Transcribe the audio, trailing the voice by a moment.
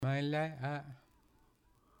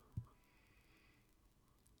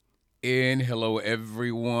And hello,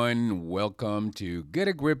 everyone. Welcome to Get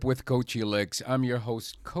a Grip with Coach Elix. I'm your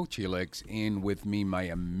host, Coach Elix, and with me, my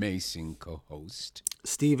amazing co host,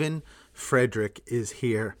 Stephen Frederick is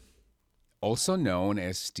here. also known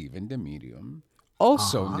as Stephen the Medium,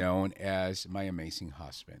 also Uh-huh. known as my amazing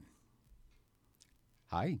husband.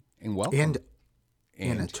 Hi, and welcome. And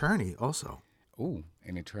an And attorney also. oh,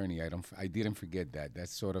 an attorney. I didn't forget that.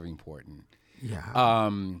 That's sort of important. Yeah.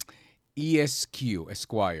 Um, ESQ,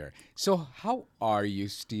 Esquire. So, how are you,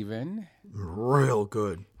 Stephen? Real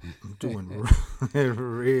good. I'm doing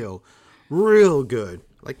real good.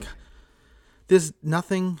 Like, there's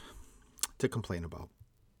nothing to complain about.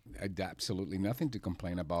 Absolutely nothing to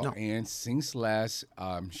complain about. No. And since last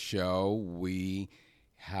show, we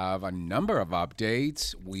have a number of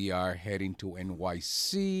updates. We are heading to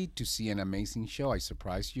NYC to see an amazing show. I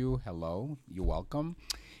surprised you. Hello, you're welcome.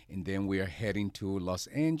 And then we are heading to Los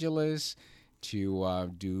Angeles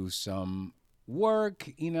to do some work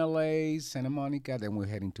in LA, Santa Monica. Then we're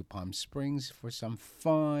heading to Palm Springs for some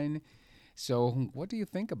fun. So, what do you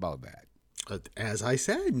think about that? As I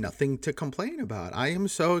said, nothing to complain about. I am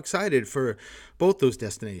so excited for both those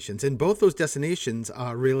destinations. And both those destinations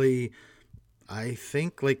are really, I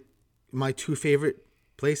think, like my two favorite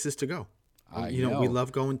places to go. I We know.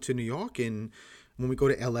 love going to New York, and when we go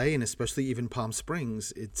to LA and especially even Palm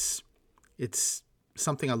Springs, it's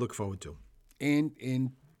something I look forward to. And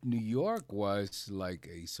in New York was like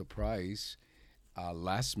a surprise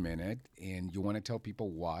last minute. And you want to tell people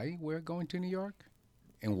why we're going to New York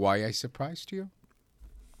and why I surprised you?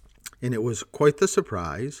 And it was quite the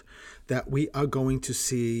surprise that we are going to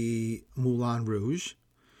see Moulin Rouge,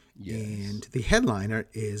 Yes. and the headliner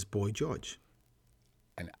is Boy George.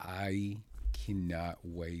 And I cannot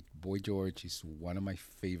wait. Boy George is one of my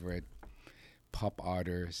favorite pop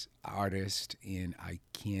artists, and I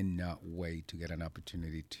cannot wait to get an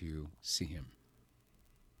opportunity to see him.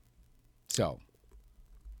 So,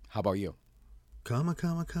 how about you? Come on,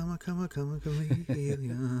 chameleon.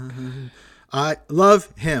 I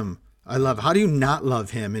love him. I love. How do you not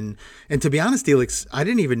love him? And to be honest, Felix, I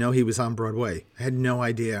didn't even know he was on Broadway. I had no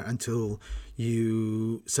idea until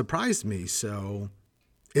you surprised me. So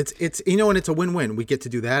it's and it's a win-win. We get to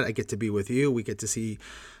do that. I get to be with you. We get to see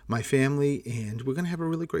my family, and we're gonna have a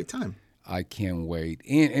really great time. I can't wait.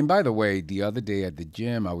 And by the way, the other day at the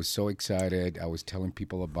gym, I was so excited. I was telling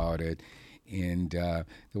people about it. And there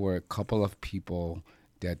were a couple of people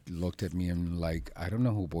that looked at me and like, I don't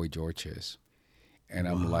know who Boy George is. And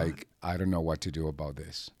I'm like, I don't know what to do about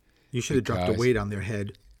this. You should have dropped a Because weight on their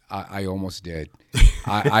head. I almost did.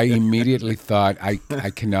 I immediately thought, I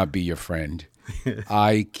cannot be your friend.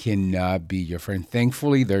 I cannot be your friend.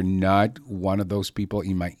 Thankfully, they're not one of those people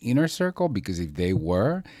in my inner circle, because if they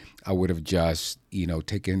were, I would have just,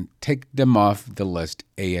 take them off the list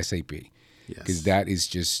ASAP. Because Yes. that is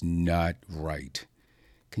just not right.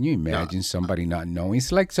 Can you imagine somebody not knowing?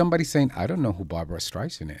 It's like somebody saying, I don't know who Barbara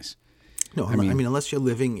Streisand is. No, I mean, unless you're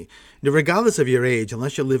living, regardless of your age,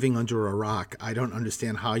 unless you're living under a rock, I don't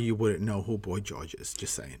understand how you wouldn't know who Boy George is.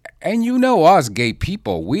 Just saying. And us gay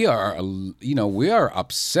people, we are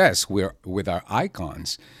obsessed with our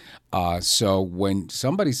icons. So when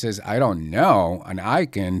somebody says, I don't know an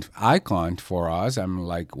icon for us, I'm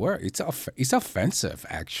like, it's offensive,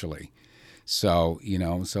 actually. So,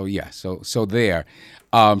 so there.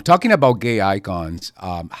 Talking about gay icons,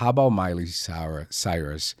 how about Miley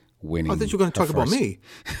Cyrus winning? I thought you were going to her talk about first- me.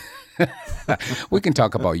 We can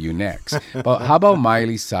talk about you next. But how about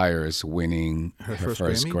Miley Cyrus winning her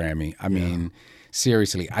first Grammy? I mean,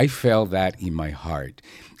 seriously, I felt that in my heart.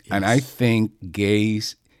 And I think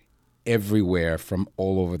gays everywhere from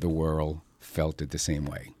all over the world felt it the same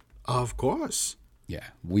way. Of course. Yeah,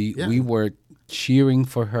 we were cheering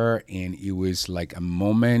for her, and it was like a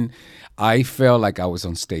moment. I felt like I was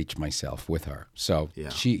on stage myself with her. So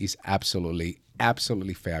she is absolutely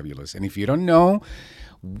fabulous. And if you don't know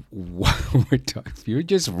what we're talking, if you're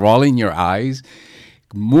just rolling your eyes,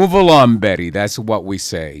 move along, Betty. That's what we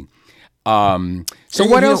say. So And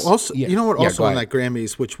what you else? Know, also, you know what? Also go on ahead. that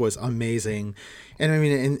Grammys, which was amazing, and I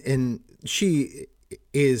mean, and she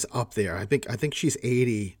is up there. I think she's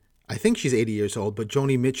 80. I think she's 80 years old. But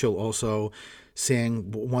Joni Mitchell also sang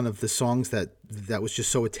one of the songs that was just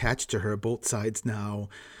so attached to her, Both Sides Now,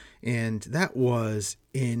 and that was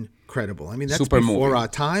incredible. I mean, that's Super before movie. our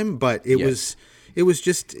time, but it was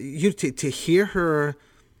just to hear her.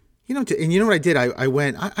 And you know what I did?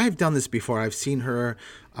 I've done this before. I've seen her.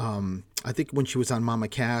 I think when she was on Mama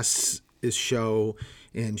Cass, his show,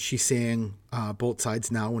 and she sang Both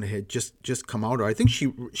Sides Now when it had just come out. Or I think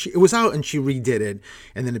she it was out and she redid it,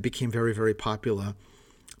 and then it became very, very popular.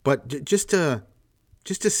 But just to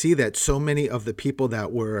see that so many of the people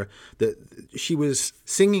that were she was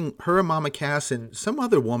singing, her and Mama Cass and some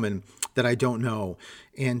other woman that I don't know,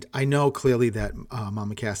 and I know clearly that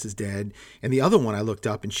Mama Cass is dead, and the other one I looked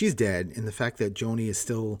up and she's dead, and the fact that Joni is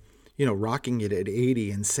still rocking it at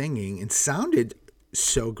 80 and singing and sounded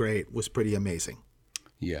so great was pretty amazing.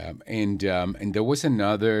 Yeah, and there was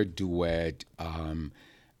another duet.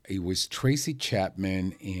 It was Tracy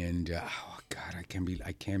Chapman and oh God, I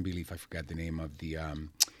can't believe I forgot the name of the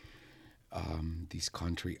these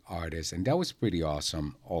country artists, and that was pretty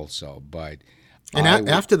awesome also. But and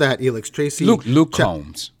after that, Elix, Tracy Luke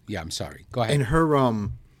Combs. Yeah, I'm sorry. Go ahead. And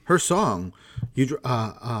her song,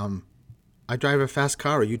 I drive a fast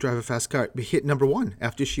car, or you drive a fast car, it hit #1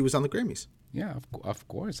 after she was on the Grammys. Yeah, of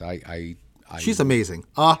course. She's amazing.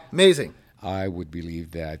 Amazing. I would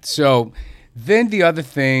believe that. So then the other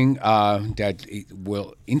thing that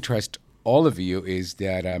will interest all of you is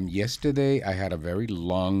that yesterday I had a very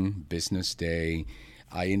long business day.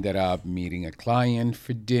 I ended up meeting a client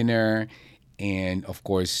for dinner. And, of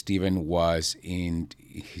course, Stephen was in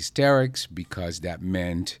hysterics because that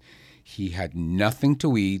meant he had nothing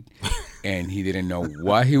to eat and he didn't know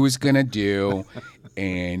what he was going to do.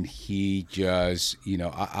 And he just,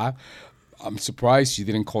 I'm surprised you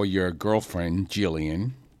didn't call your girlfriend,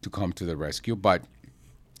 Jillian, to come to the rescue. But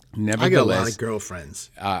nevertheless, I got a lot of girlfriends.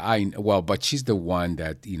 But she's the one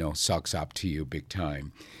that sucks up to you big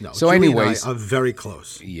time. No, so, Julie anyways, and I are very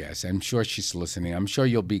close. Yes, I'm sure she's listening. I'm sure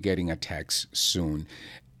you'll be getting a text soon.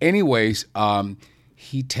 Anyways,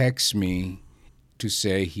 he texts me to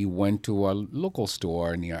say he went to a local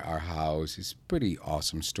store near our house. It's a pretty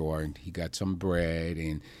awesome store, and he got some bread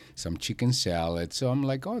and some chicken salad. So I'm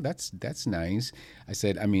like, oh, that's nice. I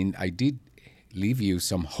said, I did leave you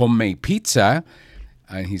some homemade pizza.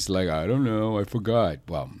 And he's like, I don't know, I forgot.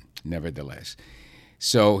 Well, nevertheless.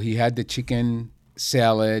 So he had the chicken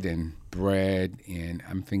salad and bread, and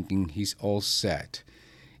I'm thinking he's all set.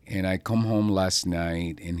 And I come home last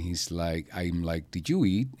night, and I'm like, did you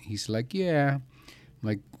eat? He's like, yeah. I'm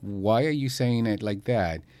like, why are you saying it like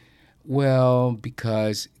that? Well,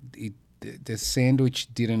 because the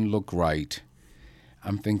sandwich didn't look right.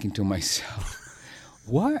 I'm thinking to myself,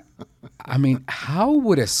 what? How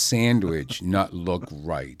would a sandwich not look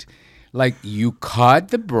right? Like, you cut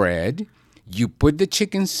the bread, you put the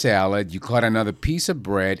chicken salad, you cut another piece of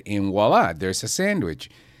bread, and voila, there's a sandwich.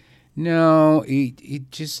 No,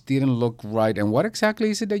 it just didn't look right. And what exactly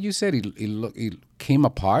is it that you said? It came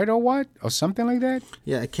apart or what? Or something like that?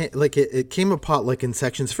 Yeah, it came apart like in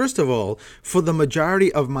sections. First of all, for the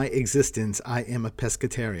majority of my existence, I am a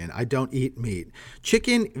pescatarian. I don't eat meat.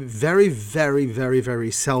 Chicken, very, very, very, very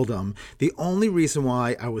seldom. The only reason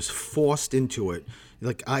why I was forced into it,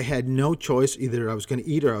 like I had no choice, either I was going to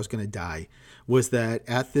eat or I was going to die, was that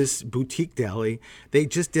at this boutique deli, they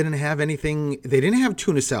just didn't have anything. They didn't have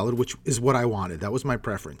tuna salad, which is what I wanted. That was my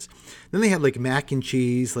preference. Then they had like mac and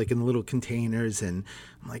cheese, like in the little containers, and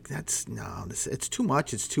I'm like, it's too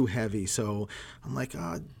much. It's too heavy. So I'm like,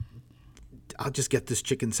 I'll just get this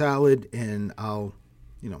chicken salad and I'll,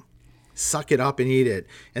 suck it up and eat it.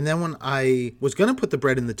 And then when I was going to put the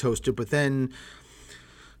bread in the toaster, but then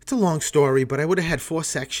it's a long story, but I would have had 4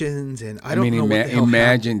 sections, and I don't know what the hell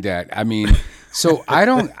imagine happened. that. So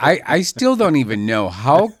I still don't even know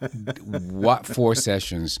what 4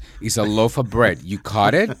 sessions is a loaf of bread. You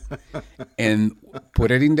cut it and put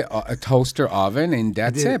it in the toaster oven, and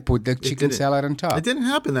that's it. Put the chicken salad on top. It didn't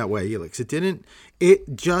happen that way, Elix.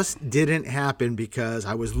 It just didn't happen because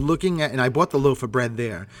I was looking at, and I bought the loaf of bread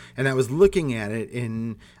there, and I was looking at it,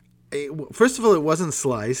 and first of all, it wasn't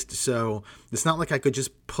sliced, so it's not like I could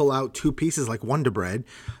just pull out 2 pieces like Wonder Bread.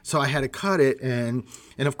 So I had to cut it, and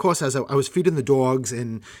of course, as I was feeding the dogs,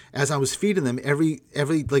 and as I was feeding them, every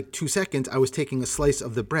like 2 seconds, I was taking a slice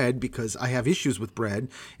of the bread because I have issues with bread,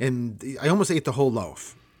 and I almost ate the whole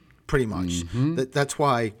loaf, pretty much. Mm-hmm. That's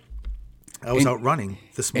why I was out running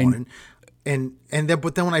this morning, and then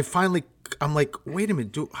when I finally, I'm like, wait a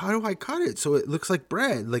minute, how do I cut it so it looks like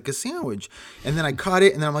bread, like a sandwich? And then I cut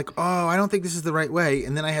it, and then I'm like, oh, I don't think this is the right way.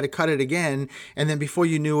 And then I had to cut it again, and then before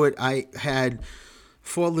you knew it, I had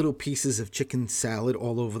 4 little pieces of chicken salad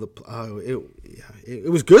all over the. It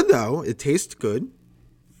was good though. It tastes good.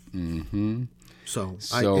 Mm-hmm. So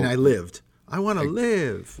I lived. I want to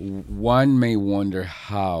live. One may wonder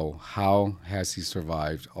how has he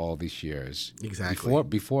survived all these years? Exactly.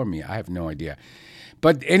 Before me, I have no idea.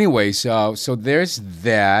 But anyway, so there's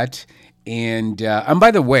that, and by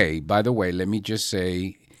the way, let me just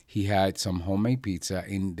say he had some homemade pizza,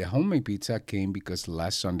 and the homemade pizza came because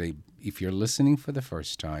last Sunday, if you're listening for the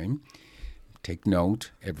first time, take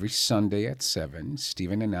note, every Sunday at 7,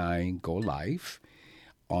 Stephen and I go live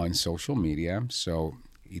on social media. So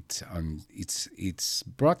it's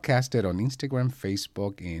broadcasted on Instagram,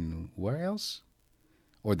 Facebook, and where else?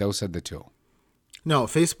 Or those are the two? No,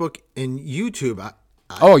 Facebook and YouTube.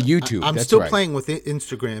 Oh, YouTube. I'm That's still right. playing with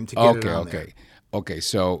Instagram to get it Okay, on there. okay. Okay,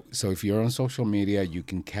 so if you're on social media, you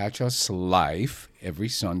can catch us live every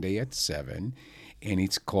Sunday at 7, and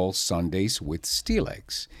it's called Sundays with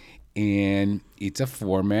Steelix. And it's a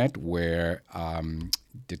format where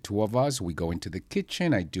the two of us, we go into the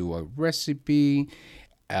kitchen, I do a recipe,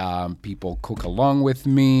 people cook along with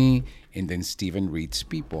me, and then Steven reads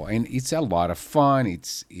people. And it's a lot of fun.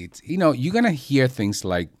 It's you're going to hear things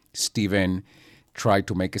like Steven tried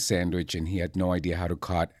to make a sandwich and he had no idea how to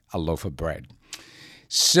cut a loaf of bread.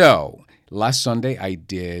 So last Sunday I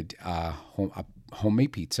did a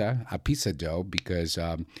homemade pizza, a pizza dough, because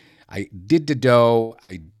I did the dough,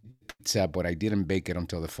 I did pizza, but I didn't bake it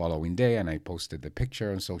until the following day, and I posted the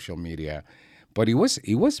picture on social media. But it was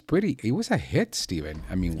a hit, Steven.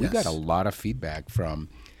 I mean, we got a Yes. lot of feedback from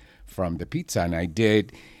the pizza, and I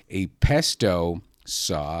did a pesto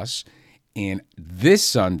sauce. And this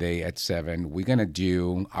Sunday at 7, we're gonna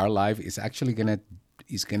do our live. It's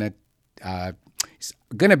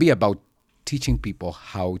gonna be about teaching people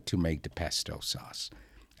how to make the pesto sauce,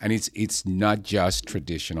 and it's not just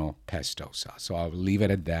traditional pesto sauce. So I'll leave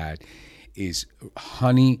it at that. Is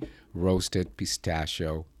honey roasted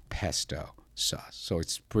pistachio pesto sauce. So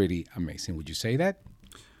it's pretty amazing. Would you say that?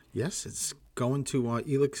 Yes, it's going to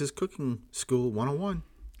Elix's Cooking School 101.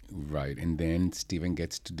 Right, and then Stephen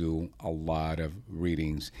gets to do a lot of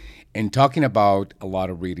readings. And talking about a lot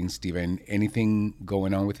of readings, Stephen, anything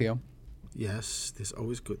going on with you? Yes, there's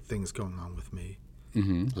always good things going on with me.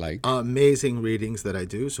 Like, Amazing readings that I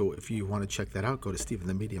do. So if you want to check that out, go to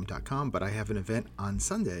stephenthemedium.com. But I have an event on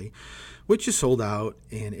Sunday, which is sold out,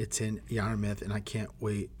 and it's in Yarmouth, and I can't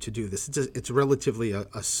wait to do this. It's relatively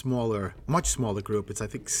a smaller, much smaller group. It's, I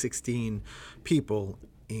think, 16 people,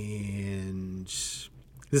 and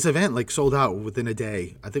this event sold out within a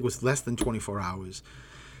day. I think it was less than 24 hours.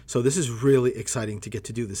 So this is really exciting to get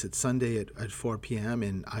to do this. It's Sunday at 4 p.m.,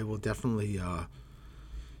 and I will definitely,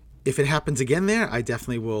 if it happens again there, I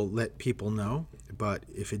definitely will let people know. But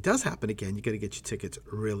if it does happen again, you got to get your tickets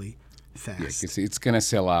really fast. it's going to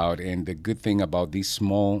sell out. And the good thing about these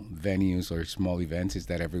small venues or small events is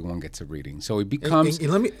that everyone gets a reading. So it becomes...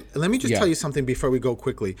 And let me just Yeah. tell you something before we go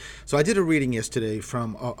quickly. So I did a reading yesterday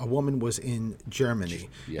from a woman was in Germany,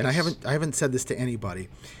 and I Yes. haven't said this to anybody.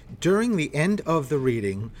 During the end of the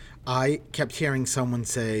reading, I kept hearing someone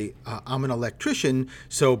say, "I'm an electrician,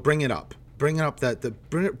 so bring it up. Bring it up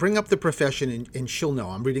bring up the profession, and she'll know."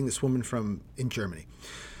 I'm reading this woman from in Germany.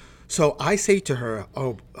 So I say to her,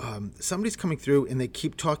 somebody's coming through, and they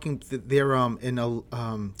keep talking. They're in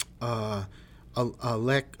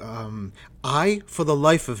I, for the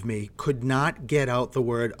life of me, could not get out the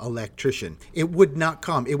word electrician. It would not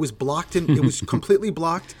come. It was blocked, and it was completely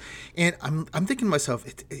blocked. And I'm thinking to myself,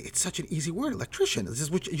 it's such an easy word, electrician. This is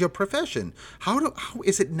your profession. How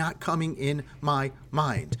is it not coming in my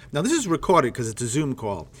mind? Now this is recorded because it's a Zoom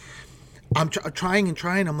call. I'm trying and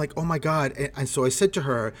trying. I'm like, oh my God. And so I said to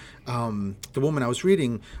her, the woman I was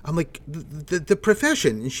reading, I'm like, the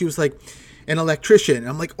profession. And she was like, an electrician. And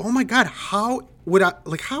I'm like, oh my God, how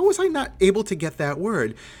was I not able to get that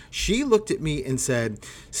word? She looked at me and said,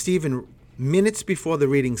 Stephen, minutes before the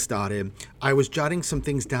reading started, I was jotting some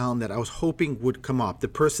things down that I was hoping would come up. The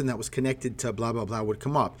person that was connected to blah, blah, blah would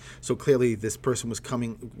come up. So clearly this person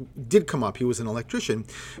did come up. He was an electrician.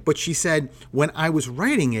 But she said, when I was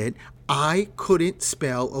writing it, I couldn't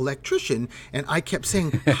spell electrician. And I kept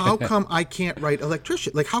saying, how come I can't write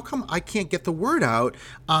electrician? How come I can't get the word out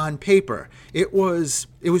on paper? It was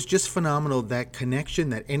just phenomenal, that connection,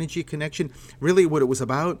 that energy connection. Really what it was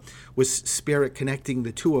about was spirit connecting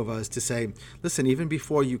the two of us to say, listen, even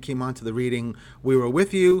before you came onto the reading, we were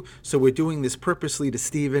with you. So we're doing this purposely to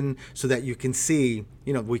Stephen so that you can see,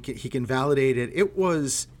 he can validate it. It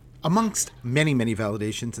was amongst many, many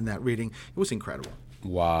validations in that reading. It was incredible.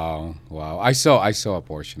 Wow. I saw a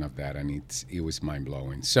portion of that, and it was mind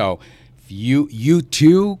blowing. So you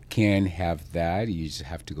too can have that. You just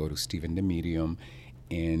have to go to Stephen the Medium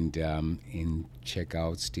and check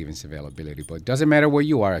out Stephen's availability. But it doesn't matter where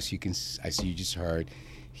you are, as you just heard,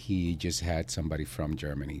 he just had somebody from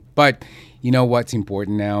Germany. But you know what's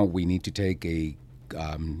important now? We need to take a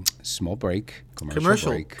small break, commercial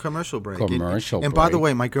Commercial break. commercial break. Commercial And by the break.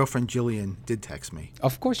 way, my girlfriend Jillian did text me.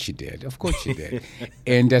 Of course she did. Of course she did.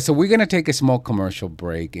 And so we're going to take a small commercial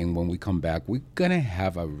break. And when we come back, we're going to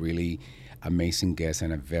have a really amazing guest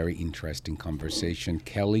and a very interesting conversation,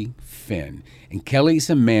 Kelly Finn. And Kelly is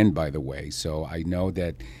a man, by the way. So I know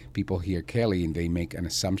that people hear Kelly and they make an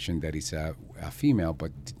assumption that he's a female.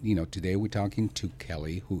 But, today we're talking to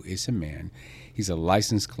Kelly, who is a man. He's a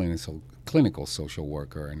licensed clinical social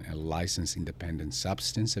worker and a licensed independent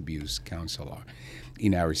substance abuse counselor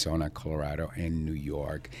in Arizona, Colorado, and New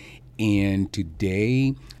York. And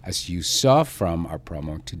today, as you saw from our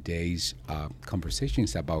promo, today's conversation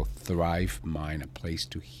is about Thrive Mind, a place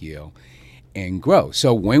to heal and grow.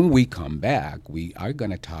 So when we come back, we are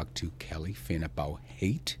going to talk to Kelly Finn about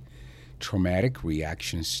hate, traumatic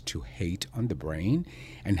reactions to hate on the brain,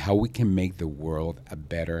 and how we can make the world a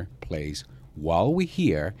better place while we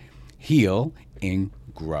heal and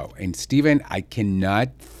grow. And Stephen, I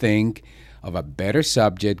cannot think of a better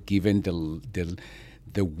subject given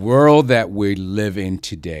the world that we live in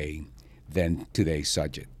today than today's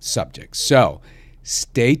subject. So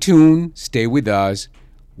stay tuned, stay with us.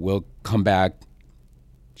 We'll come back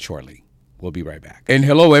shortly. We'll be right back. And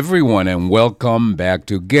hello, everyone, and welcome back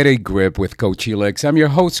to Get a Grip with Coach Elix. I'm your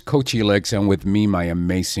host, Coach Elix, and with me, my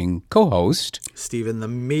amazing co-host, Stephen the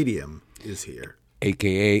Medium is here.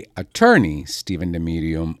 AKA attorney Stephen the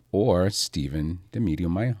Medium, or Stephen the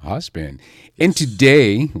Medium, my husband. Yes. And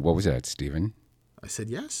today, what was that, Stephen? I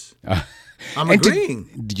said yes. I'm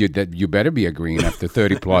agreeing. You better be agreeing after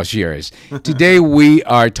 30 plus years. Today we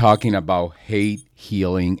are talking about hate,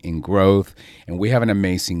 healing, and growth. And we have an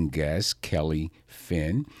amazing guest, Kelly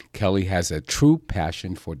Finn. Kelly has a true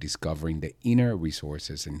passion for discovering the inner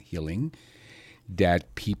resources and healing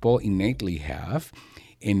that people innately have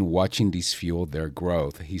in watching these fuel their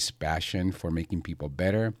growth. His passion for making people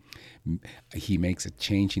better. He makes a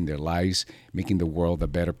change in their lives, making the world a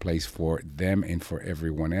better place for them and for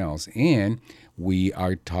everyone else. And we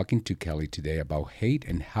are talking to Kelly today about hate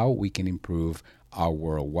and how we can improve our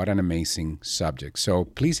world. What an amazing subject. So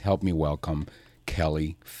please help me welcome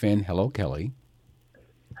Kelly Finn. Hello, Kelly.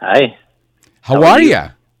 Hi. How are you?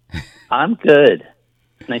 I'm good.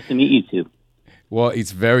 Nice to meet you too. Well,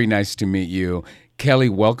 it's very nice to meet you. Kelly,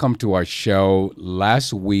 welcome to our show.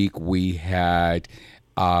 Last week we had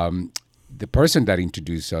the person that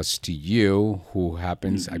introduced us to you, who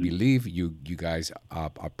happens, I believe you guys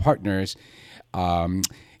are partners, and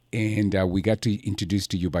we got to introduce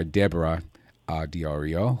to you by Deborah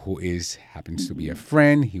Diorio, who happens to be a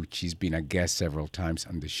friend. She's been a guest several times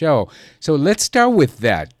on the show. So let's start with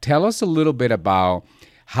that. Tell us a little bit about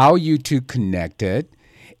how you two connected.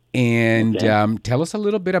 And tell us a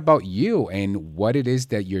little bit about you and what it is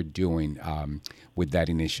that you're doing with that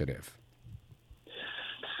initiative.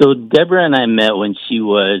 So Deborah and I met when she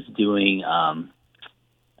was doing an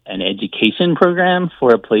education program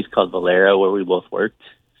for a place called Valera where we both worked.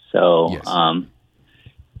 So, yes.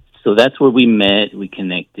 So that's where we met. We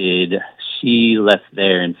connected. She left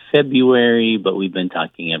there in February, but we've been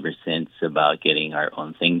talking ever since about getting our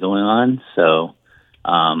own thing going on. So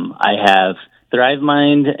I have Thrive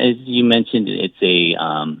Mind, as you mentioned. It's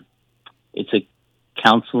a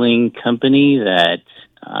counseling company that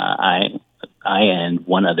I and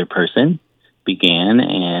one other person began,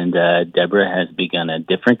 and Deborah has begun a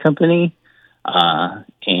different company,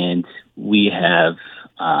 and we have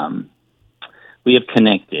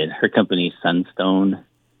connected. Her company is Sunstone,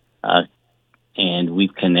 and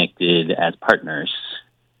we've connected as partners.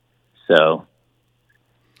 So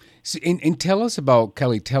and tell us about,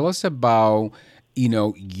 Kelly, tell us about,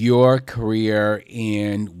 your career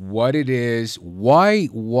and what it is.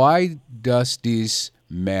 Why does this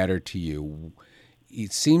matter to you?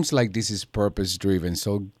 It seems like this is purpose driven.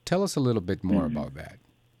 So tell us a little bit more about that.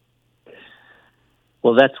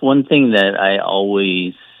 Well, that's one thing that I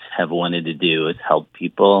always have wanted to do, is help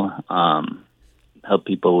people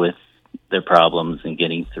with their problems and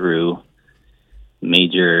getting through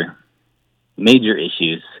major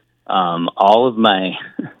issues. All of my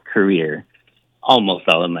career, almost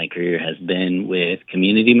all of my career, has been with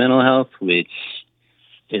community mental health, which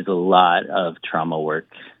is a lot of trauma work.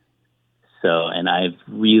 So, and I've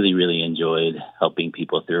really, really enjoyed helping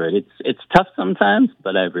people through it. It's tough sometimes,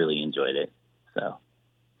 but I've really enjoyed it. So,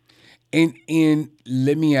 and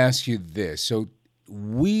let me ask you this. So,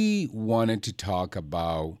 we wanted to talk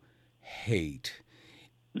about hate.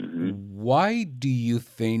 Why do you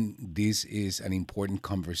think this is an important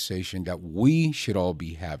conversation that we should all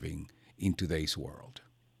be having in today's world?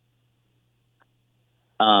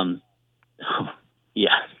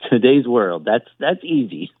 Yeah, today's world. That's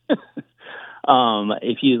easy.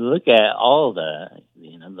 If you look at all the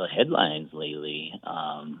headlines lately,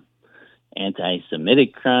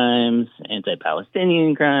 anti-Semitic crimes,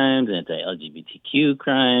 anti-Palestinian crimes, anti-LGBTQ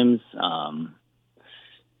crimes,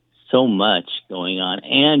 so much going on,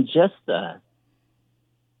 and just the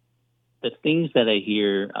things that I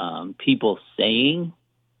hear people saying,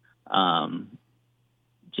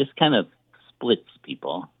 just kind of splits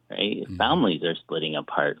people. Right, families are splitting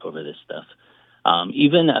apart over this stuff.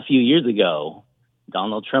 Even a few years ago,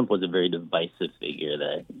 Donald Trump was a very divisive figure.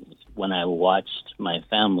 That when I watched my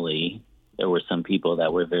family, there were some people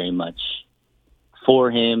that were very much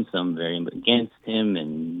for him, some very against him,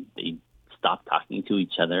 and they stopped talking to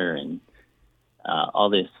each other, and all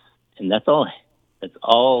this. And that's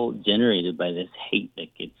all generated by this hate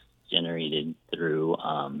that gets generated through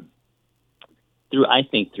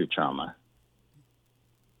trauma.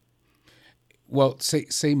 Well,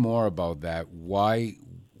 say more about that. Why,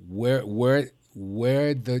 where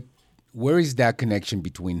is that connection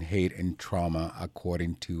between hate and trauma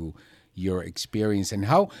according to your experience, and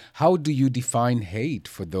how do you define hate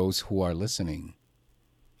for those who are listening?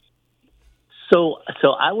 So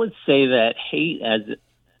I would say that hate as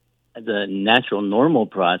a natural, normal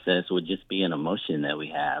process would just be an emotion that we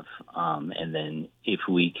have, and then if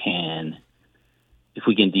we can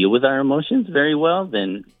deal with our emotions very well,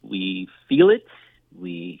 then we feel it,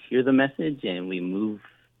 we hear the message, and we move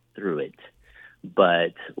through it.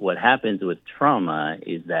 But what happens with trauma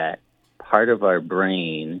is that part of our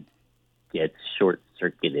brain gets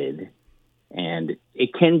short-circuited, and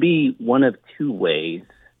it can be one of two ways,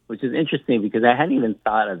 which is interesting because I hadn't even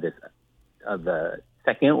thought of the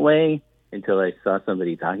second way until I saw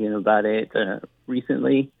somebody talking about it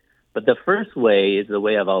recently. But the first way is the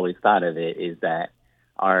way I've always thought of it, is that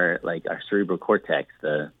our cerebral cortex,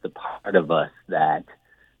 the part of us that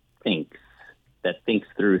thinks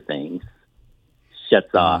through things,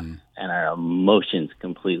 shuts off, and our emotions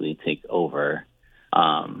completely take over,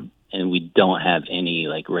 and we don't have any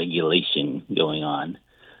regulation going on.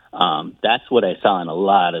 That's what I saw in a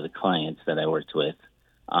lot of the clients that I worked with.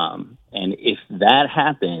 And if that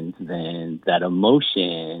happens, then that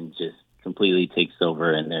emotion just completely takes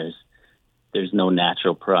over, and there's no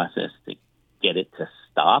natural process to get it to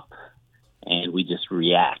stop, and we just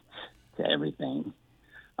react to everything.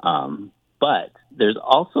 But there's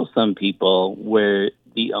also some people where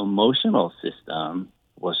the emotional system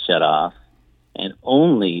will shut off, and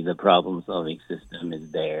only the problem-solving system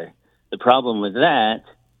is there. The problem with that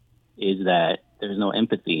is that there's no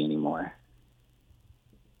empathy anymore.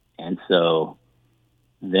 And so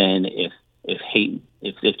then if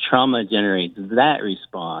trauma generates that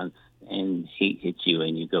response and hate hits you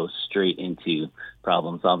and you go straight into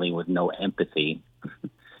problem solving with no empathy,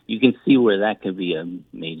 you can see where that could be a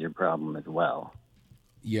major problem as well.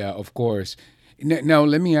 Yeah, of course. Now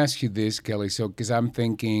let me ask you this, Kelly. So, because I'm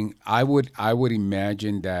thinking, I would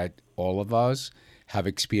imagine that all of us have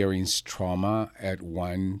experienced trauma at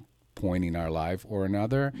one point in our life or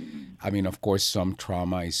another. I mean, of course, some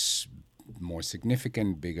trauma is more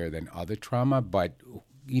significant, bigger than other trauma, but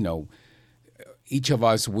each of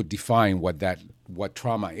us would define what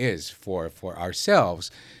trauma is for ourselves.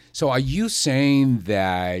 So, are you saying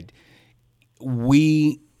that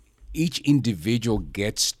each individual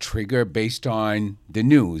gets triggered based on the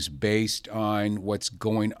news, based on what's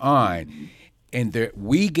going on, and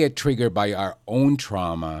we get triggered by our own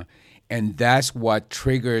trauma, and that's what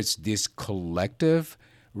triggers this collective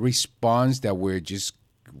response that we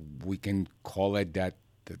can call it that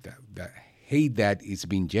hate that is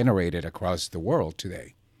being generated across the world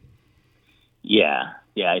today? Yeah,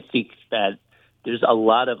 I think that there's a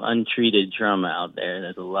lot of untreated trauma out there.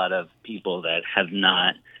 There's a lot of people that have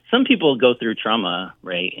not. Some people go through trauma,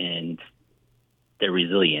 right, and they're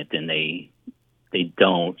resilient, and they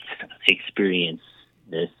don't experience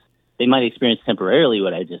this. They might experience temporarily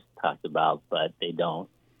what I just talked about, but they don't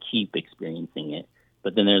keep experiencing it.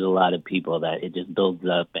 But then there's a lot of people that it just builds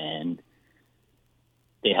up, and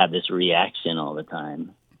they have this reaction all the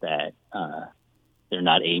time that they're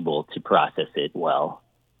not able to process it well.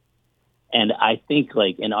 And I think,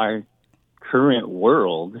 in our current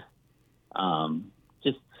world,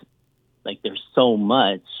 just there's so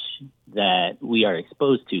much that we are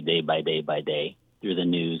exposed to day by day by day through the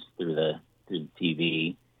news, through the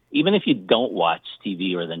TV. Even if you don't watch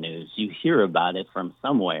TV or the news, you hear about it from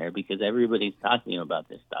somewhere because everybody's talking about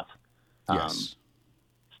this stuff. Yes.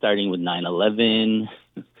 Starting with 9/11,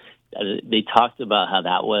 they talked about how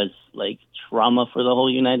that was trauma for the whole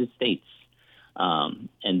United States. And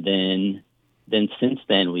then since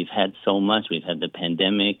then, we've had so much. We've had the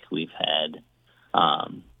pandemic. We've had a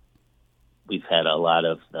lot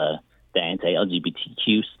of the the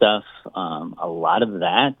anti-LGBTQ stuff, a lot of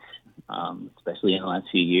that, especially in the last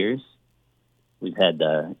few years. We've had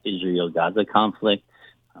the Israel-Gaza conflict.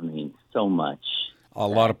 I mean, so much. A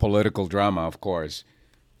lot of political drama, of course.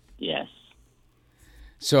 Yes.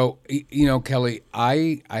 So, Kelly,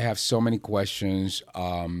 I have so many questions,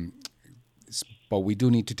 but we do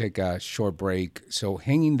need to take a short break. So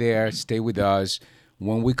hang in there, stay with us.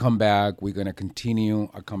 When we come back, we're going to continue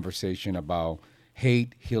our conversation about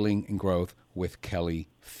hate, healing, and growth with Kelly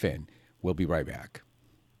Finn. We'll be right back.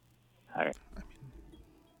 All right.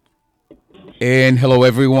 And hello,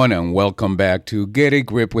 everyone, and welcome back to Get a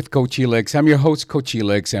Grip with Coach Elix. I'm your host, Coach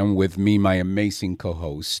Elix, and with me, my amazing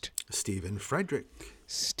co-host, Stephen Frederick.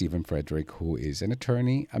 Stephen Frederick, who is an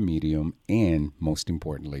attorney, a medium, and most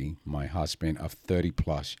importantly, my husband of 30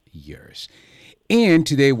 plus years. And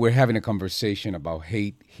today we're having a conversation about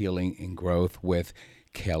hate, healing, and growth with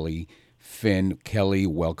Kelly Finn. Kelly,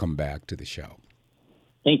 welcome back to the show.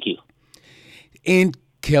 Thank you. And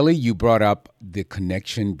Kelly, you brought up the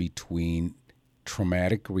connection between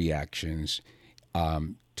traumatic reactions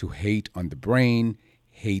to hate on the brain,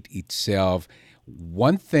 hate itself.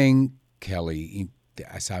 One thing, Kelly,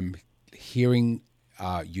 as I'm hearing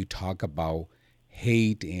you talk about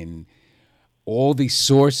hate and all these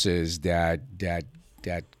sources that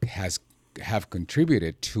have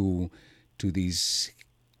contributed to these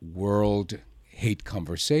world hate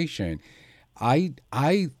conversation, I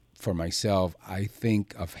for myself, I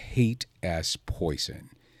think of hate as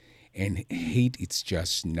poison, and hate, it's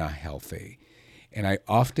just not healthy. And I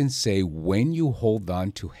often say, when you hold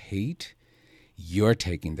on to hate, you're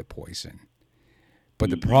taking the poison.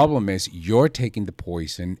 But the problem is, you're taking the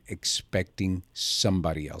poison expecting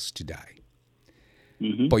somebody else to die.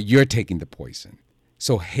 Mm-hmm. But you're taking the poison.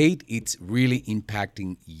 So hate, it's really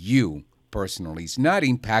impacting you personally. It's not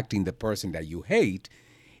impacting the person that you hate.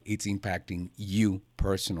 It's impacting you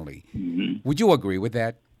personally. Mm-hmm. Would you agree with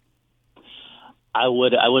that? I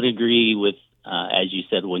would agree with, as you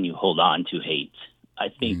said, when you hold on to hate. I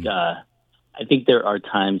think there are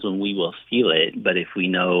times when we will feel it, but if we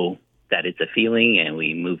know that it's a feeling and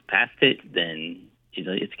we move past it, then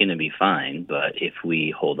it's going to be fine. But if we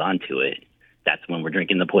hold on to it, that's when we're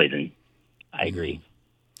drinking the poison. I agree.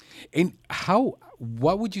 And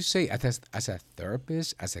what would you say as a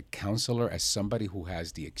therapist, as a counselor, as somebody who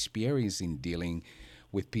has the experience in dealing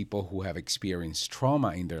with people who have experienced trauma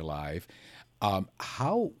in their life,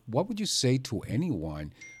 what would you say to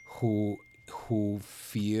anyone who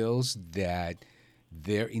feels that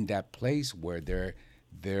they're in that place where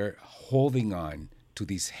they're holding on to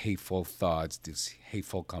these hateful thoughts, these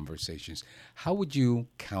hateful conversations? How would you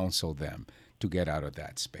counsel them to get out of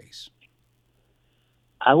that space?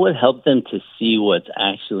 I would help them to see what's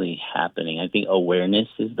actually happening. I think awareness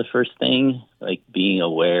is the first thing, like being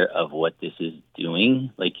aware of what this is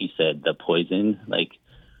doing. Like you said, the poison, like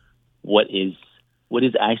what is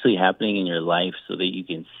actually happening in your life so that you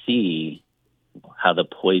can see how the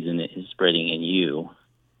poison is spreading in you,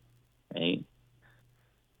 right?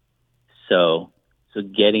 So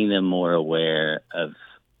getting them more aware of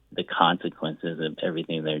the consequences of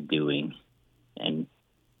everything they're doing and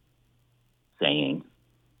saying.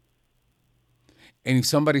 And if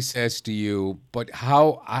somebody says to you, but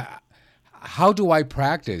how do I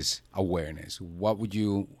practice awareness? What would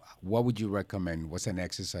you recommend? What's an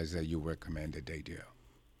exercise that you recommend that they do?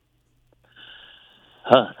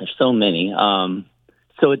 There's so many.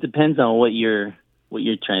 So it depends on what you're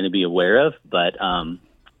trying to be aware of, but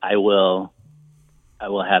I will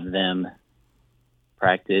have them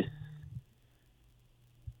practice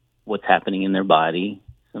what's happening in their body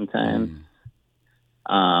sometimes.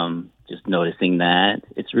 Just noticing that.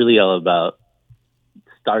 It's really all about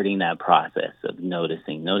starting that process of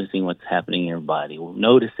noticing what's happening in your body,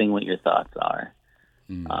 noticing what your thoughts are,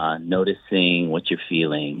 noticing what you're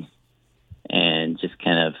feeling, and just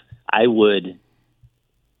kind of, I would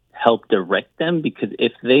help direct them, because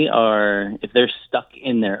if they're stuck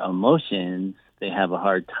in their emotions, they have a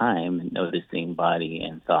hard time noticing body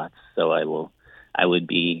and thoughts. So I would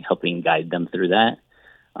be helping guide them through that.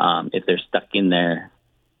 If they're stuck in their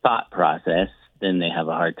thought process, then they have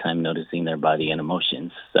a hard time noticing their body and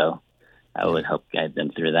emotions. So I would help guide them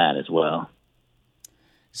through that as well.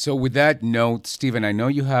 So with that note, Stephen, I know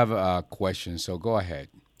you have a question, so go ahead.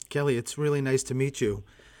 Kelly, it's really nice to meet you.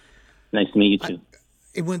 Nice to meet you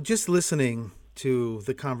too. When just listening to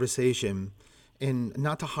the conversation, and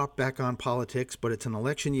not to hop back on politics, but it's an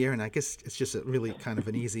election year, and I guess it's just really kind of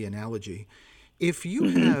an easy analogy. If you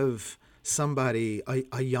have somebody,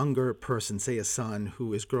 a younger person, say a son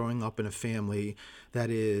who is growing up in a family that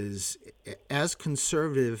is as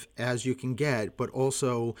conservative as you can get, but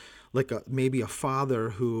also like maybe a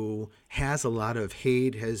father who has a lot of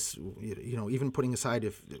hate, has, even putting aside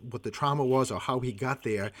if what the trauma was or how he got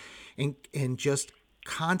there, and just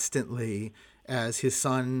constantly as his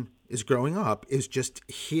son is growing up is just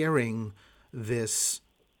hearing this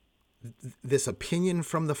this opinion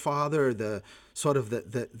from the father, the sort of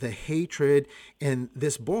the hatred, and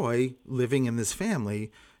this boy living in this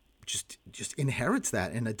family just inherits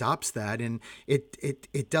that and adopts that, and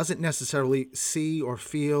it doesn't necessarily see or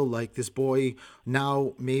feel like this boy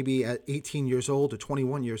now maybe at 18 years old or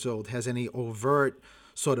 21 years old has any overt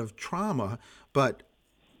sort of trauma, but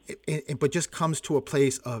but just comes to a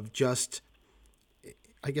place of just,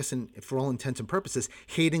 I guess, for all intents and purposes,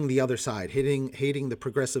 hating the other side, hating the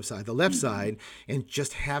progressive side, the left side, and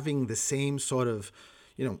just having the same sort of,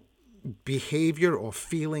 behavior or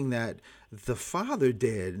feeling that the father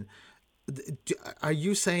did. Are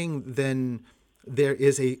you saying then there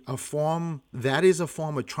is a form that is a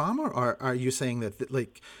form of trauma, or are you saying that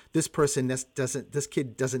like this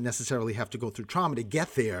kid doesn't necessarily have to go through trauma to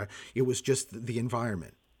get there? It was just the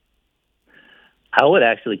environment. I would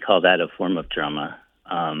actually call that a form of trauma.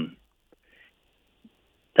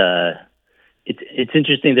 It's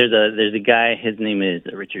interesting. There's a guy. His name is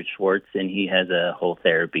Richard Schwartz, and he has a whole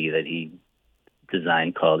therapy that he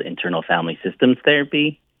designed called internal family systems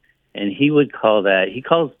therapy. And he calls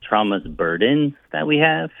traumas burdens that we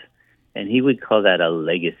have, and he would call that a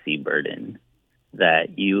legacy burden,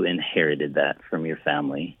 that you inherited that from your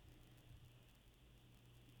family.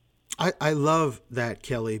 I love that,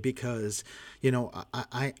 Kelly, because,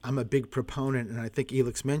 I'm a big proponent, and I think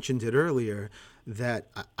Elix mentioned it earlier, that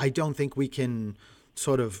I don't think we can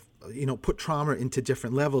sort of, put trauma into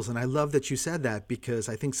different levels. And I love that you said that, because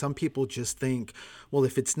I think some people just think, well,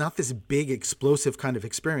 if it's not this big explosive kind of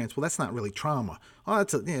experience, well, that's not really trauma. Oh,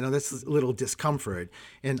 that's a little discomfort.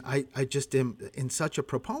 And I just am in such a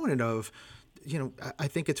proponent of, I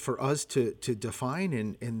think it's for us to define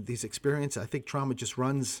in these experiences. I think trauma just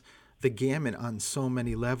runs the gamut on so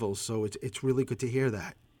many levels. So it's really good to hear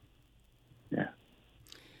that. Yeah.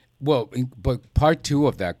 Well, but part two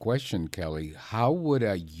of that question, Kelly, how would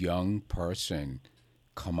a young person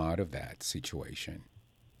come out of that situation?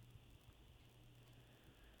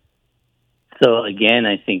 So again,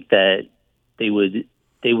 I think that they would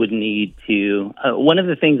need to. One of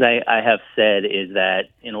the things I have said is that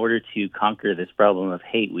in order to conquer this problem of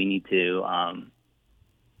hate, we need to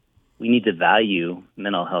value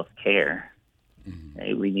mental health care. Mm-hmm.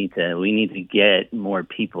 Right? We need to get more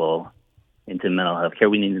people into mental health care.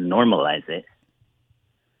 We need to normalize it.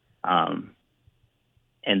 And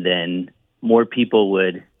then more people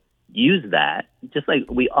would use that, just like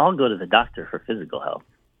we all go to the doctor for physical health,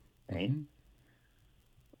 right?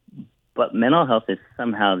 Mm-hmm. But mental health is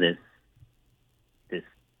somehow this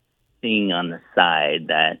thing on the side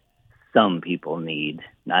that some people need,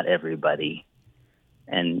 not everybody.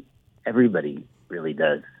 And everybody really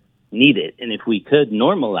does need it. And if we could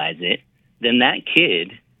normalize it, then that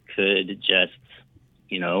kid could just,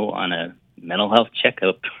 on a mental health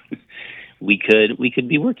checkup, we could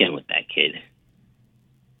be working with that kid.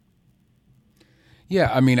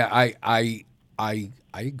 Yeah, I mean, I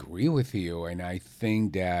agree with you, and I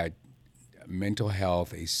think that mental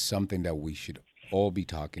health is something that we should all be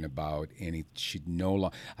talking about, and it should no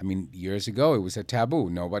longer. I mean, years ago it was a taboo;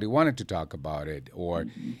 nobody wanted to talk about it, or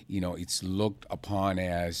it's looked upon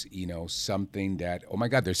as something that, oh my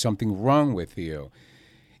God, there's something wrong with you.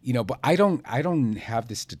 But I don't have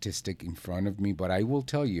the statistic in front of me, but I will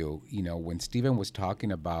tell you, when Stephen was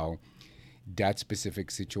talking about that specific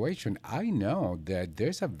situation, I know that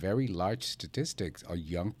there's a very large statistics of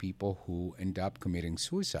young people who end up committing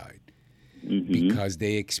suicide. Mm-hmm. Because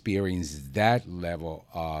they experience that level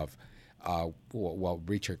of what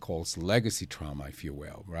Richard calls legacy trauma, if you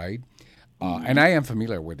will, right? Mm-hmm. And I am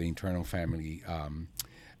familiar with the internal family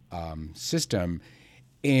system,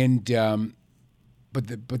 and but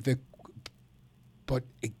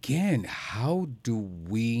again, how do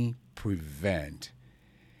we prevent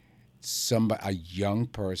a young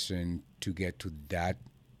person to get to that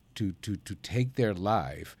to take their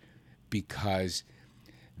life because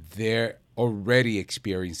they're already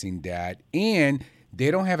experiencing that, and they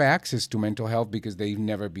don't have access to mental health because they've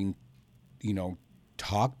never been,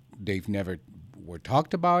 taught. They've never were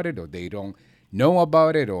talked about it, or they don't know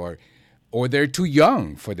about it, or they're too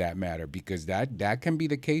young for that matter, because that can be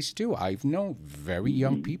the case too. I've known very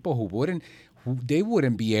young people who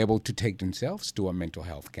wouldn't be able to take themselves to a mental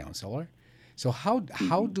health counselor. So how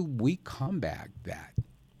do we combat that?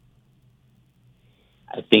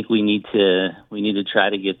 I think we need to try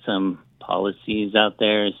to get some policies out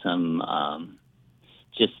there, some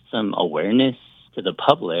just some awareness to the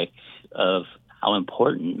public of how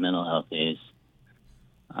important mental health is.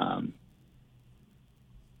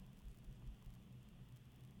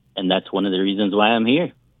 And that's one of the reasons why I'm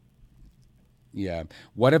here. Yeah.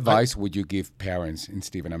 What advice would you give parents? And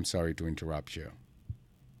Stephen, I'm sorry to interrupt you.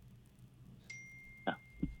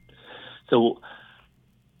 So,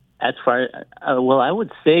 as far well, I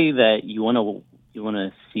would say that you want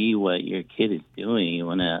to see what your kid is doing. You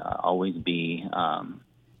want to always be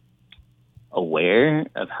aware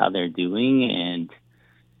of how they're doing, and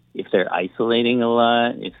if they're isolating a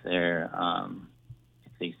lot, if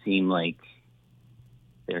they seem like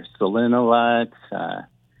they're sullen a lot,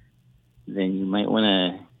 then you might want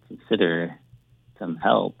to consider some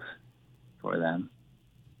help for them.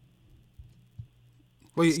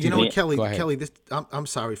 Well, you know what, Kelly? Go ahead. Kelly, I'm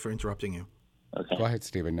sorry for interrupting you. Okay. Go ahead,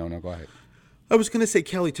 Stephen. No, go ahead. I was going to say,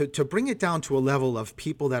 Kelly, to bring it down to a level of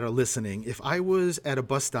people that are listening, if I was at a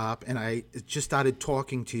bus stop and I just started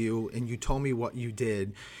talking to you and you told me what you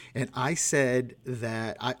did, and I said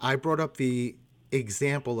that I brought up the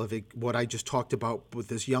example of what I just talked about with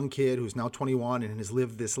this young kid who's now 21 and has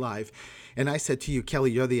lived this life, and I said to you,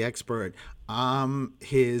 Kelly, you're the expert. I'm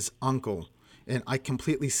his uncle, and I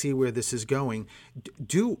completely see where this is going.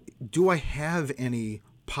 Do I have any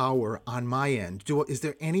power on my end? Is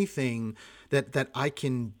there anything that I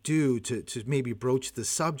can do to maybe broach the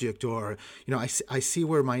subject? Or, I see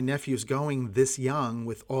where my nephew's going this young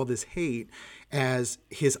with all this hate as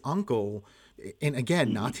his uncle. And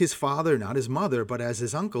again, not his father, not his mother, but as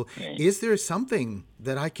his uncle. Right. Is there something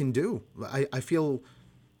that I can do? I feel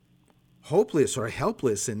hopeless or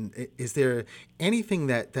helpless. And is there anything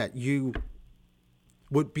that you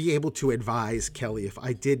would be able to advise, Kelly, if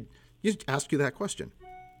I did just ask you that question?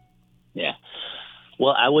 Yeah.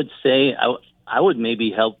 Well, I would say I would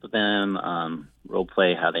maybe help them role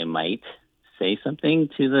play how they might say something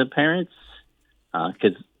to the parents,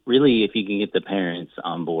 because really, if you can get the parents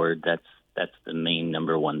on board, that's the main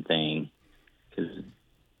number one thing. Because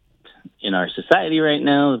in our society right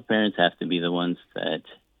now, the parents have to be the ones that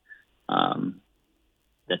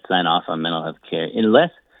sign off on mental health care.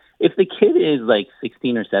 Unless if the kid is like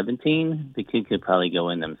 16 or 17, the kid could probably go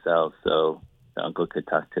in themselves. So the uncle could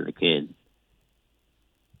talk to the kid.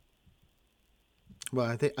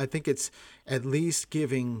 Well, I think it's at least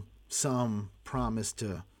giving some promise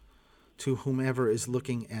to whomever is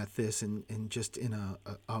looking at this and just in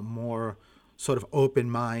a more sort of open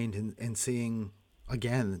mind and seeing,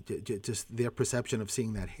 again, just their perception of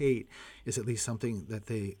seeing that hate is at least something that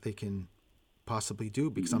they can possibly do,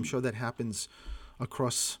 because I'm sure that happens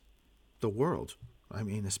across the world. I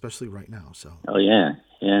mean, especially right now. So. Oh, yeah.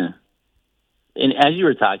 Yeah. And as you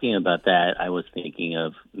were talking about that, I was thinking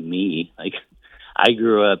of me. Like, I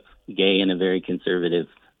grew up gay in a very conservative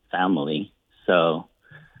family. So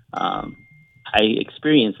I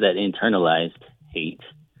experienced that internalized hate.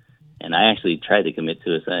 And I actually tried to commit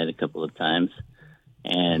suicide a couple of times.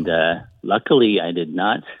 And luckily, I did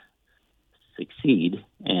not succeed.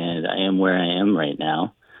 And I am where I am right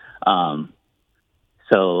now.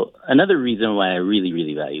 So another reason why I really,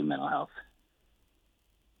 really value mental health.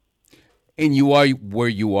 And you are where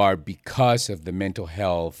you are because of the mental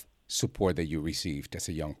health support that you received as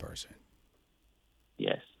a young person.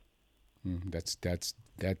 Yes.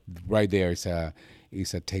 That right there is a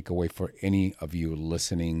takeaway for any of you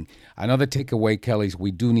listening. Another takeaway, Kelly, is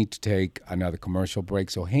we do need to take another commercial break.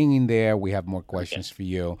 So hang in there. We have more questions for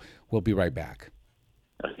you. We'll be right back.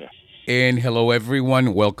 Okay. And hello,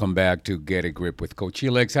 everyone. Welcome back to Get a Grip with Coach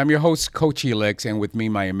Elix. I'm your host, Coach Elix, and with me,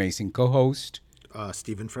 my amazing co-host,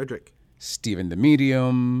 Stephen Frederick. Stephen the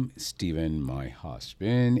Medium, Stephen, my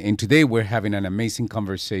husband. And today we're having an amazing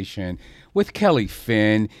conversation with Kelly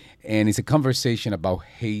Finn, and it's a conversation about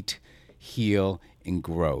hate, heal, and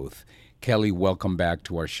growth. Kelly, welcome back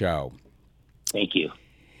to our show. Thank you.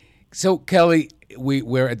 So, Kelly,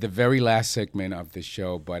 we're at the very last segment of the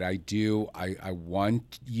show, but I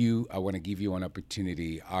want to give you an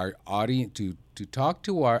opportunity, our audience, to talk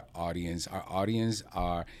to our audience. Our audience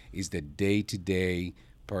is the day-to-day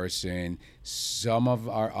person. Some of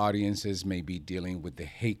our audiences may be dealing with the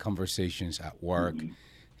hate conversations at work,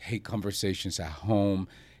 hate conversations at home,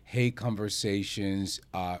 hate conversations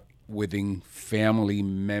within family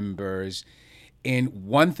members. And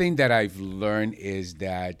one thing that I've learned is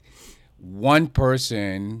that one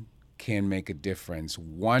person can make a difference.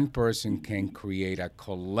 One person can create a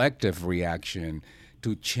collective reaction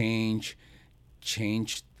to change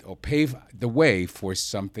or pave the way for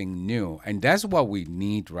something new. And that's what we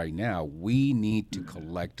need right now. We need to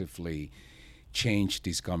collectively change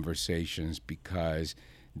these conversations, because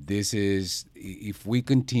this is, if we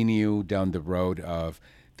continue down the road of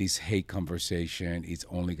this hate conversation, it's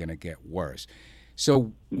only going to get worse.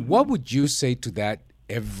 So, what would you say to that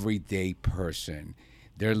everyday person?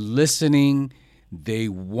 They're listening. They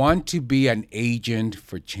want to be an agent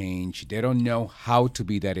for change. They don't know how to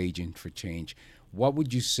be that agent for change. What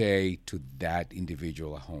would you say to that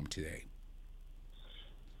individual at home today?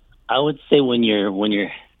 I would say when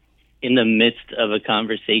you're in the midst of a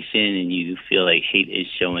conversation and you feel like hate is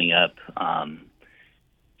showing up,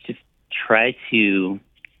 just try to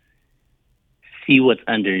see what's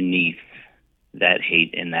underneath that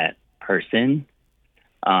hate in that person.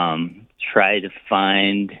 Try to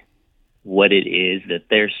find what it is that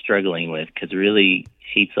they're struggling with, because really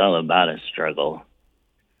hate's all about a struggle.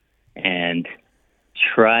 And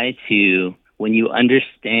try to, when you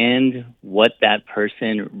understand what that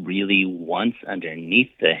person really wants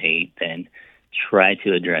underneath the hate, then try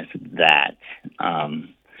to address that,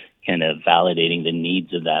 kind of validating the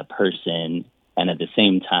needs of that person, and at the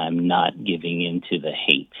same time not giving into the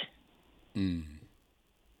hate. Mm.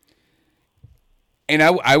 And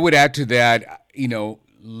I would add to that,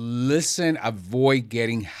 listen, avoid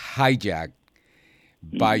getting hijacked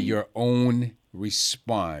by your own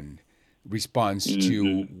response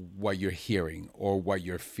to what you're hearing or what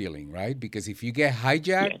you're feeling, right? Because if you get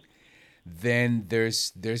hijacked, then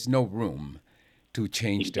there's no room to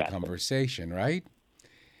change the conversation, right?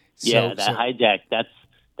 Hijack, that's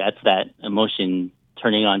that emotion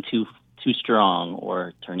turning on too strong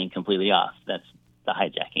or turning completely off. That's the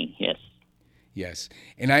hijacking. Yes.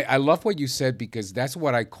 And I love what you said, because that's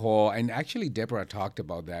what I call, and actually Deborah talked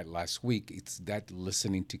about that last week, it's that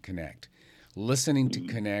listening to connect. Listening to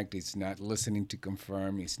connect, it's not listening to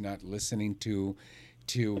confirm, it's not listening to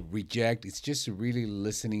reject, it's just really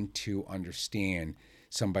listening to understand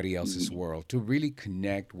somebody else's world, to really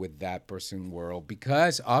connect with that person's world.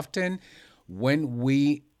 Because often when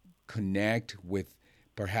we connect with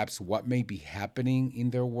perhaps what may be happening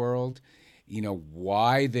in their world,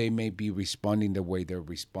 why they may be responding the way they're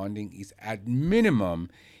responding, is at minimum,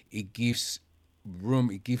 it gives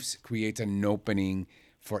room, creates an opening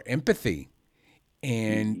for empathy.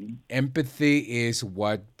 And empathy is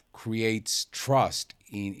what creates trust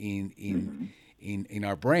in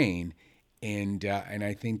our brain. And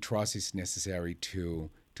I think trust is necessary to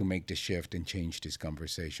make the shift and change this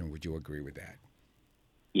conversation. Would you agree with that?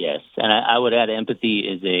 Yes, and I would add empathy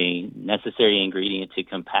is a necessary ingredient to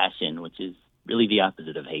compassion, which is really the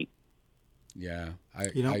opposite of hate. Yeah,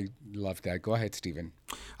 I love that. Go ahead, Stephen.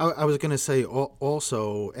 I was going to say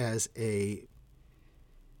also, as a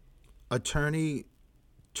attorney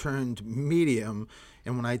turned medium,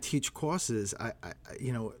 and when I teach courses, I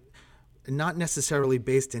not necessarily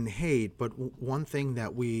based in hate, but one thing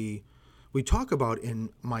that we talk about in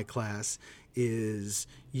my class is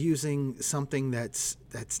using something that's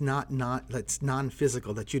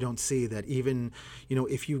non-physical, that you don't see, that even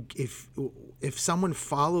if someone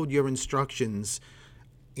followed your instructions,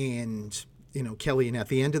 and Kelly, and at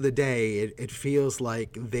the end of the day, it feels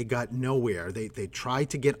like they got nowhere. They tried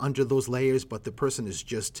to get under those layers, but the person is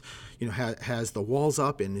just has the walls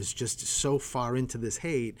up and is just so far into this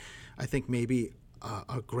hate. I think maybe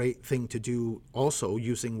a great thing to do, also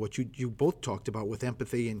using what you both talked about with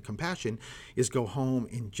empathy and compassion, is go home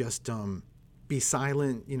and just be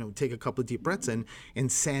silent, take a couple of deep breaths and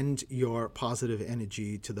send your positive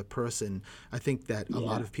energy to the person. I think that a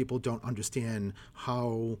lot of people don't understand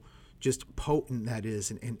how just potent that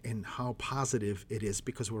is, and how positive it is,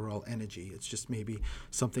 because we're all energy. It's just maybe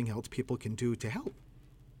something else people can do to help.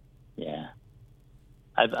 Yeah.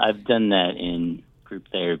 I've done that in group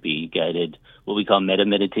therapy, guided, what we call meta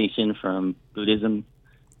meditation from Buddhism,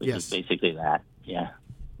 which is basically that. Yeah.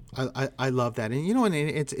 I love that, and and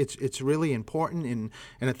it's really important, and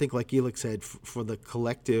I think, like Elix said, for the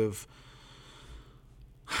collective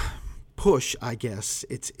push, I guess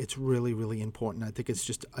it's really, really important. I think it's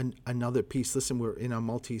just another piece. Listen, we're in a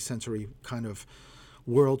multi-sensory kind of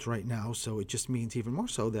world right now, so it just means even more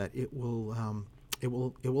so that it will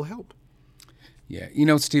help.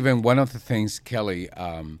 Yeah, Stephen, one of the things, Kelly,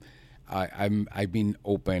 I've been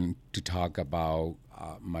open to talk about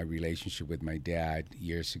my relationship with my dad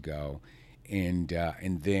years ago, and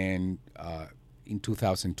then in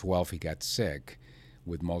 2012 he got sick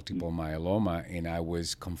with multiple myeloma, and I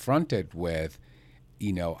was confronted with,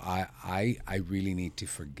 I really need to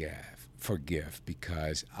forgive,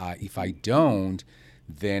 because if I don't,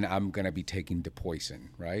 then I'm gonna be taking the poison,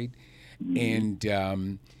 right?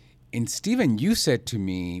 And Stephen, you said to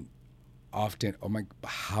me often, "Oh my,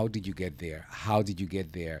 how did you get there? How did you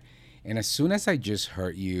get there?" And as soon as I just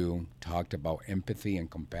heard you talked about empathy and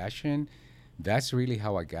compassion, that's really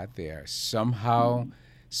how I got there. Somehow,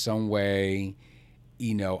 some way,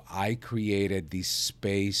 I created this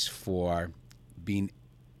space for being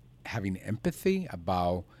having empathy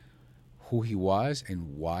about who he was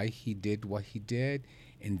and why he did what he did.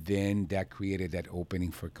 And then that created that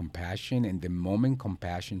opening for compassion. And the moment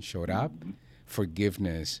compassion showed up,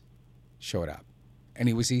 forgiveness showed up. And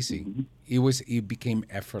it was easy. It became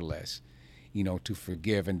effortless, to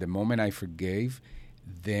forgive. And the moment I forgave,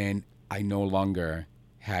 then I no longer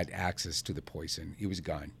had access to the poison. It was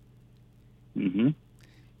gone. Mm-hmm.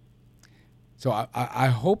 So I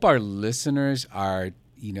hope our listeners are,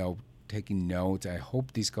 taking notes. I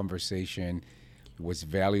hope this conversation was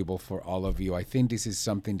valuable for all of you. I think this is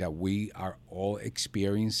something that we are all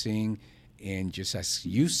experiencing. And just as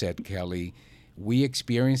you said, Kelly, we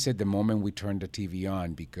experience it the moment we turn the TV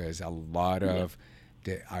on, because a lot of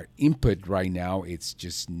our input right now, it's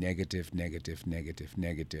just negative, negative, negative,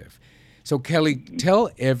 negative. So Kelly,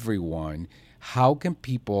 tell everyone, how can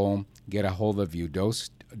people get a hold of you?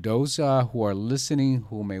 Those who are listening,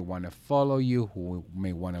 who may want to follow you, who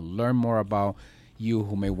may want to learn more about you,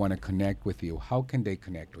 who may want to connect with you, how can they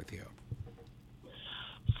connect with you?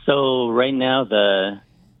 So right now, the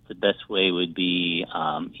best way would be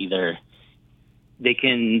either they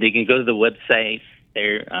can go to the website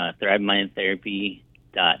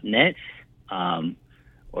thrivemindtherapy.net,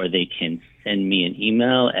 or they can send me an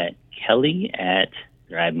email at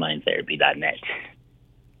kelly@thrivemindtherapy.net.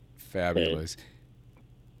 Fabulous.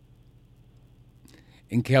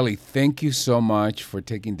 And Kelly, thank you so much for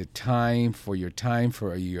taking the time, for your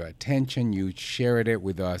attention. You shared it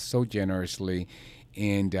with us so generously,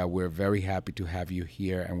 and we're very happy to have you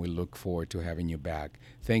here, and we look forward to having you back.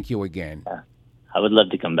 Thank you again. I would love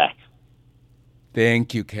to come back.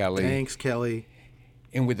 Thank you, Kelly. Thanks, Kelly.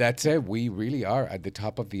 And with that said, we really are at the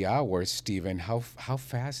top of the hour, Stephen. How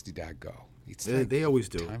fast did that go? They always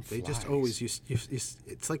do. They flies. just always.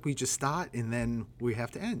 It's like we just start and then we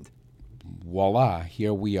have to end. Voila!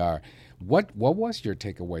 Here we are. What was your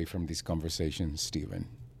takeaway from this conversation, Stephen?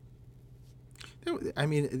 I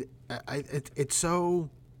mean, it's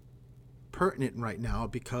so pertinent right now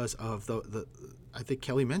because of the. I think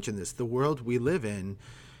Kelly mentioned this. The world we live in,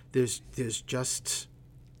 there's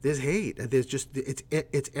hate.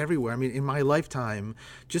 It's everywhere. I mean, in my lifetime,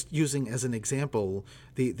 just using as an example,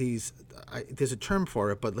 there's a term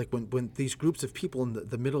for it, but like when these groups of people in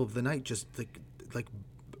the middle of the night just like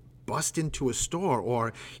bust into a store,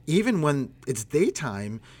 or even when it's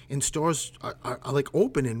daytime and stores are like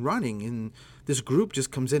open and running, and this group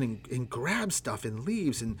just comes in and grabs stuff and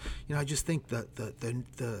leaves. And I just think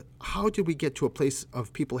the how did we get to a place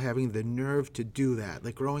of people having the nerve to do that?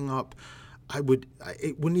 Like growing up, it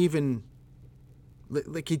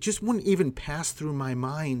just wouldn't even pass through my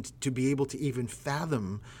mind to be able to even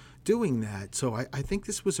fathom doing that. So I think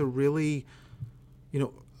this was a really,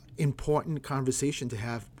 important conversation to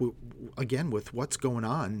have, again, with what's going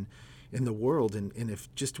on in the world. And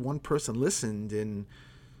if just one person listened and,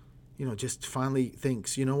 just finally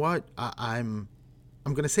thinks, you know what, I'm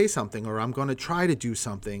going to say something, or I'm going to try to do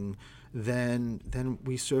something, then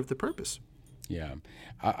we serve the purpose. Yeah.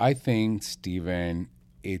 I think, Stephen,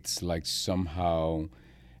 it's like somehow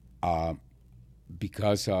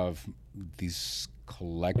because of these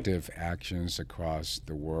collective actions across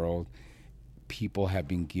the world, people have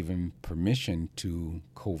been given permission to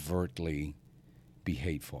covertly be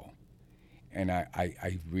hateful. And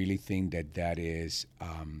I really think that is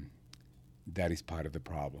part of the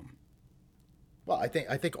problem. Well, I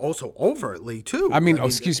think also overtly too.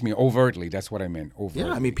 Excuse me, overtly. That's what I meant. Overtly.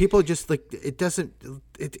 Yeah, I mean, people just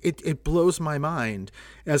it blows my mind.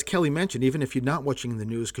 As Kelly mentioned, even if you're not watching the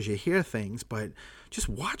news because you hear things, but just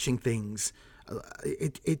watching things,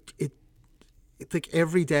 it's like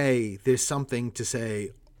every day there's something to say,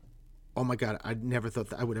 oh my God, I never thought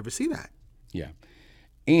that I would ever see that. Yeah.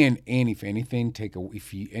 And if anything,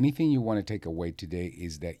 anything you want to take away today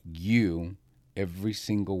is that every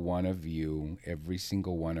single one of you, every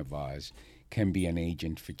single one of us can be an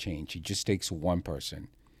agent for change. It just takes one person.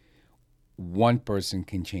 One person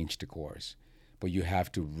can change the course, but you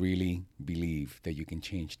have to really believe that you can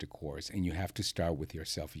change the course, and you have to start with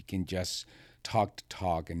yourself. You can just talk the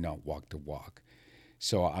talk and not walk the walk.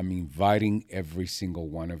 So I'm inviting every single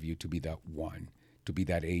one of you to be that one, to be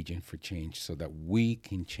that agent for change, so that we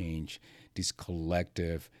can change this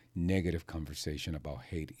collective negative conversation about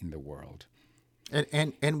hate in the world.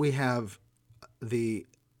 And we have the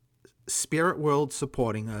spirit world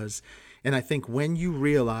supporting us. And I think when you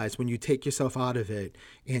take yourself out of it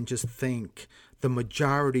and just think the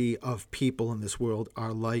majority of people in this world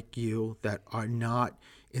are like you, that are not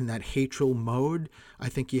in that hateful mode. I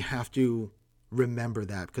think you have to remember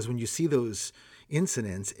that, because when you see those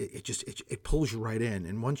incidents, it pulls you right in.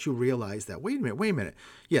 And once you realize that, wait a minute,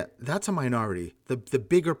 yeah, that's a minority. The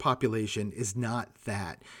bigger population is not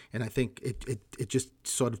that. And I think it just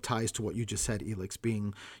sort of ties to what you just said, Elix,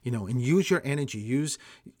 being, and use your energy,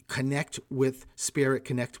 connect with spirit,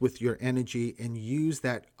 connect with your energy, and use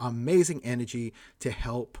that amazing energy to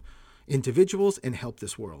help individuals and help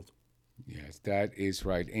this world. Yes, that is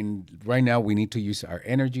right. And right now we need to use our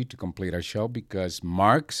energy to complete our show, because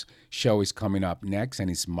Mark's show is coming up next, and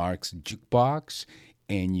it's Mark's Jukebox.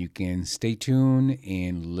 And you can stay tuned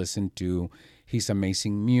and listen to his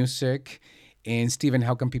amazing music. And Stephen,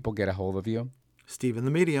 how can people get a hold of you? Stephen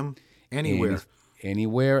the Medium, anywhere.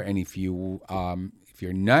 Anywhere. And if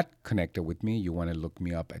you're not connected with me, you want to look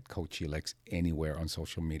me up at Coach Elix anywhere on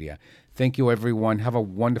social media. Thank you, everyone. Have a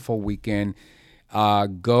wonderful weekend.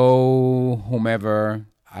 Go whomever.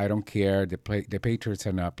 I don't care. The Patriots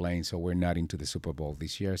are not playing, so we're not into the Super Bowl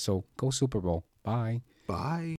this year. So go Super Bowl. Bye. Bye.